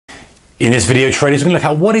In this video, traders, we're going to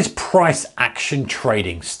look at what is price action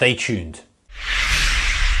trading. Stay tuned.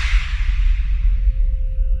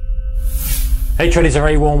 Hey traders, a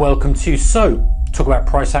very warm welcome to you. So, talk about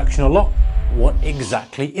price action a lot. What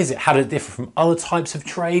exactly is it? How does it differ from other types of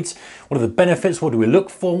trades? What are the benefits? What do we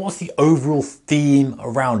look for? What's the overall theme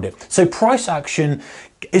around it? So price action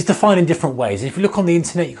is defined in different ways. If you look on the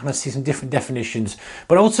internet, you kind of see some different definitions,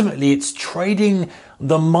 but ultimately it's trading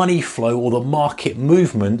the money flow or the market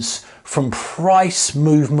movements from price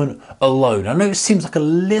movement alone. I know it seems like a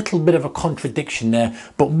little bit of a contradiction there,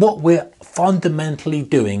 but what we're fundamentally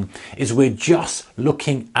doing is we're just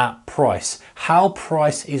looking at price, how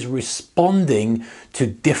price is responding to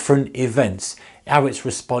different events, how it's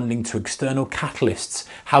responding to external catalysts,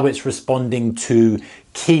 how it's responding to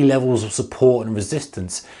key levels of support and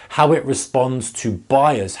resistance, how it responds to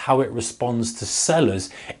buyers, how it responds to sellers.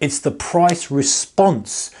 It's the price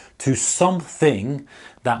response to something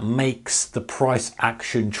that makes the price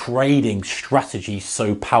action trading strategy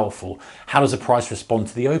so powerful. How does the price respond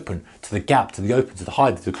to the open, to the gap, to the open, to the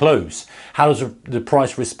high, to the close? How does the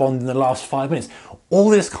price respond in the last 5 minutes? All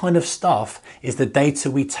this kind of stuff is the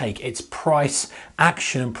data we take. It's price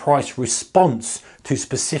action and price response to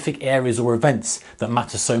specific areas or events that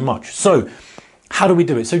matter so much. So how do we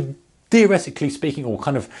do it? So theoretically speaking, or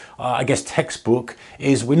kind of, I guess, textbook,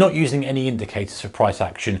 is we're not using any indicators for price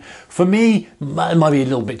action. For me, it might be a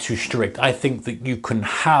little bit too strict. I think that you can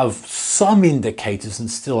have some indicators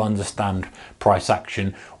and still understand price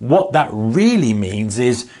action. What that really means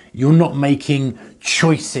is you're not making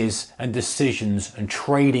choices and decisions and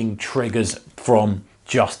trading triggers from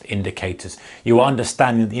just indicators. You're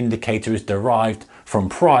understanding that the indicator is derived from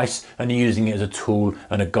price and you're using it as a tool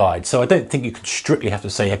and a guide. So I don't think you can strictly have to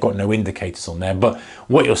say I've got no indicators on there, but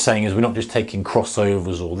what you're saying is we're not just taking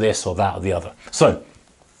crossovers or this or that or the other. So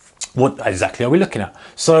what exactly are we looking at?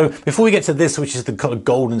 So before we get to this, which is the kind of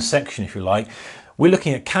golden section, if you like, we're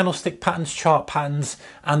looking at candlestick patterns, chart patterns,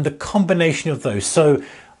 and the combination of those. So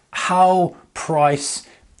how price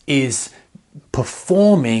is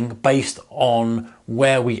performing based on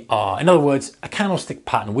where we are. In other words, a candlestick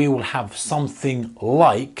pattern, we will have something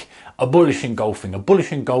like a bullish engulfing. A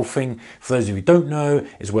bullish engulfing, for those of you who don't know,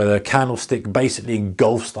 is where the candlestick basically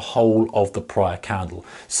engulfs the whole of the prior candle.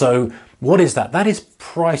 So what is that? That is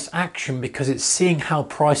price action, because it's seeing how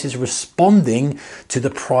price is responding to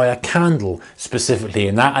the prior candle specifically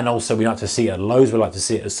in that. And also we like to see it at lows, we like to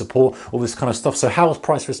see it as support, all this kind of stuff. So how is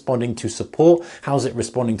price responding to support? How's it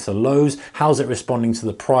responding to the lows? How's it responding to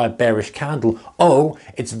the prior bearish candle? Oh,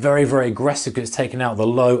 it's very, very aggressive because it's taken out the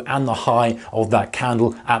low and the high of that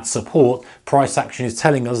candle at support. Price action is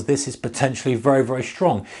telling us this is potentially very, very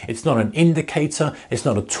strong. It's not an indicator, it's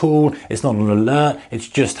not a tool, it's not an alert, it's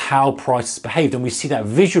just how price has behaved, and we see that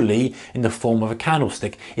visually in the form of a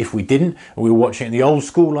candlestick. If we didn't, and we were watching it in the old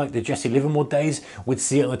school like the Jesse Livermore days, we'd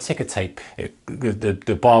see it on the ticker tape.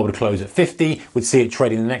 The bar would close at 50, we'd see it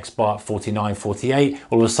trading the next bar at 49, 48,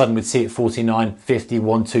 all of a sudden we'd see it 49, 50,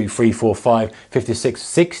 1, 2, 3, 4, 5, 56,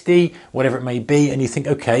 60, whatever it may be, and you think,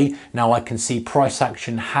 okay, now I can see price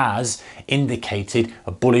action has indicated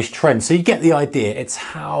a bullish trend. So you get the idea, it's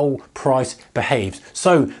how price behaves.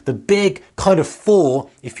 So the big kind of four,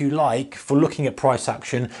 if you like, for looking at price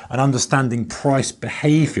action and understanding price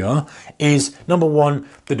behavior is, number one,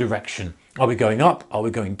 the direction. Are we going up? Are we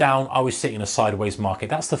going down? Are we sitting in a sideways market?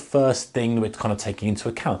 That's the first thing that we're kind of taking into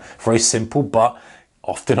account. Very simple, but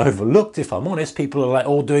often overlooked, if I'm honest. People are like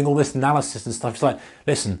all doing all this analysis and stuff. It's like,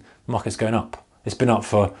 listen, the market's going up. It's been up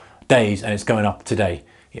for days and it's going up today.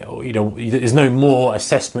 You know, there's no more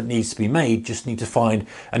assessment needs to be made, just need to find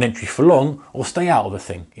an entry for long or stay out of the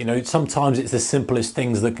thing. You know, sometimes it's the simplest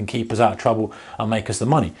things that can keep us out of trouble and make us the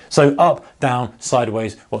money. So up, down,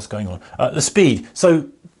 sideways, what's going on? The speed. So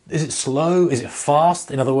is it slow? Is it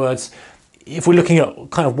fast? In other words, if we're looking at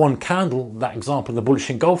kind of one candle, that example of the bullish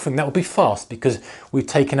engulfing, that would be fast because we've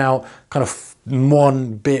taken out kind of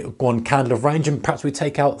one candle of range, and perhaps we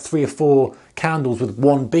take out 3 or 4 candles with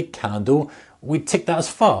one big candle, we'd tick that as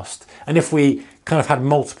fast. And if we kind of had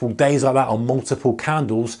multiple days like that on multiple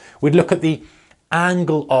candles, we'd look at the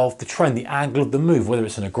angle of the trend, the angle of the move, whether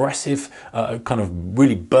it's an aggressive kind of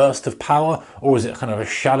really burst of power, or is it kind of a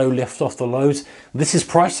shallow lift off the lows. This is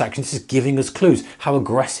price action. This is giving us clues. How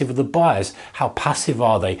aggressive are the buyers? How passive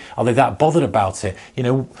are they? Are they that bothered about it? You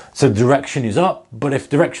know, so direction is up, but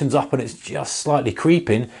if direction's up and it's just slightly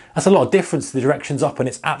creeping, that's a lot of difference to the direction's up and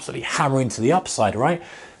it's absolutely hammering to the upside, right?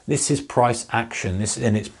 This is price action, this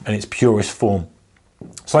in its purest form.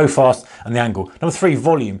 So fast, and the angle. Number 3,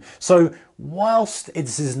 volume. So whilst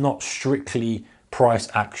this is not strictly price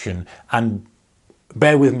action, and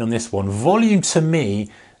bear with me on this one, volume to me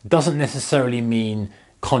doesn't necessarily mean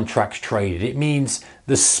contracts traded. It means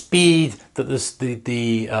the speed that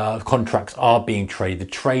the contracts are being traded, the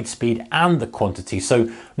trade speed and the quantity.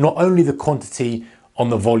 So not only the quantity on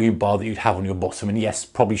the volume bar that you'd have on your bottom, and yes,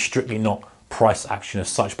 probably strictly not price action as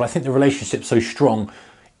such, but I think the relationship's so strong,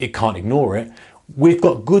 it can't ignore it. We've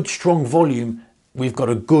got good, strong volume. We've got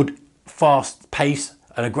a good, fast pace,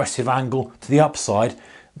 an aggressive angle to the upside.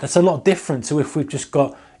 That's a lot different to if we've just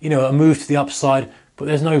got, a move to the upside, but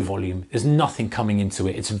there's no volume. There's nothing coming into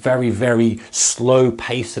it. It's very, very slow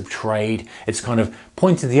pace of trade. It's kind of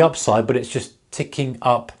pointing to the upside, but it's just ticking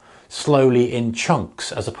up slowly in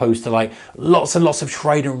chunks, as opposed to like lots and lots of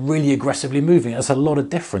trade and really aggressively moving. That's a lot of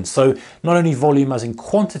difference. So not only volume as in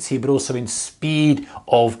quantity, but also in speed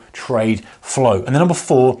of trade flow. And then number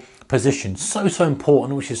 4, position. So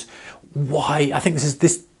important, which is why I think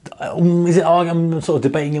I'm sort of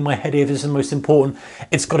debating in my head here if this is the most important.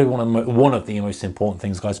 It's got to be one of the most important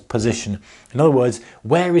things, guys. Position. In other words,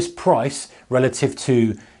 where is price relative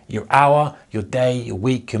to your hour, your day, your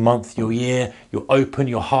week, your month, your year, your open,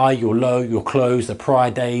 your high, your low, your close, the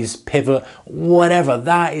prior days, pivot, whatever.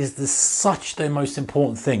 That is such the most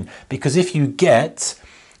important thing, because if you get,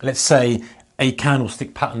 let's say, a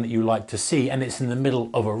candlestick pattern that you like to see and it's in the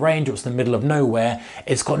middle of a range or it's in the middle of nowhere,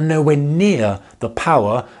 it's got nowhere near the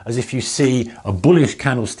power as if you see a bullish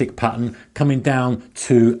candlestick pattern coming down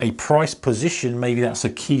to a price position. Maybe that's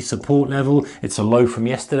a key support level, it's a low from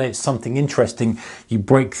yesterday, it's something interesting, you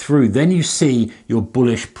break through, then you see your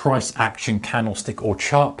bullish price action candlestick or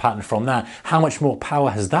chart pattern from that. How much more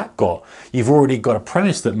power has that got? You've already got a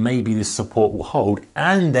premise that maybe this support will hold,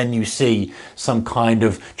 and then you see some kind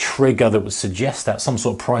of trigger that would suggest that, some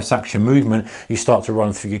sort of price action movement. You start to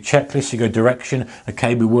run through your checklist, you go direction,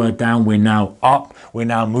 okay, we were down, we're now up, we're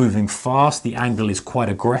now moving fast, the angle is quite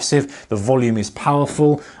aggressive, the volume is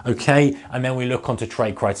powerful, okay, and then we look onto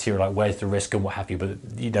trade criteria like where's the risk and what have you, but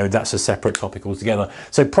that's a separate topic altogether.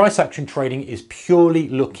 So price action trading is purely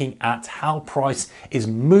looking at how price is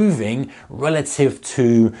moving relative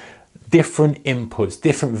to different inputs,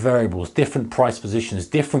 different variables, different price positions,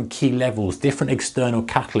 different key levels, different external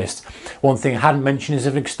catalysts. One thing I hadn't mentioned is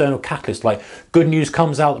an external catalyst, like good news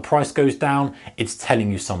comes out, the price goes down, it's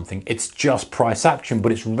telling you something. It's just price action,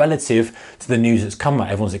 but it's relative to the news that's come out.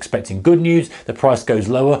 Everyone's expecting good news, the price goes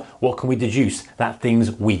lower. What can we deduce? That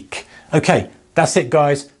thing's weak. Okay, that's it,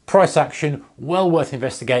 guys. Price action, well worth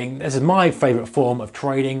investigating. This is my favorite form of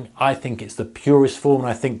trading. I think it's the purest form, and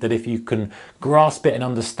I think that if you can grasp it and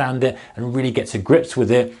understand it and really get to grips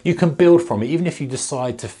with it, you can build from it. Even if you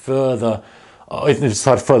decide to further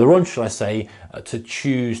on, should I say, to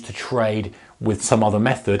choose to trade with some other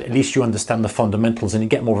method, at least you understand the fundamentals and you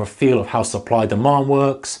get more of a feel of how supply demand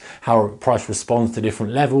works, how price responds to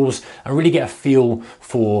different levels, and really get a feel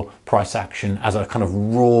for price action as a kind of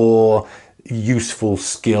raw, useful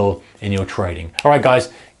skill in your trading. All right,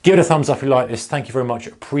 guys, give it a thumbs up if you like this. Thank you very much.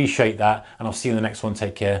 Appreciate that. And I'll see you in the next one.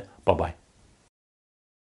 Take care. Bye-bye.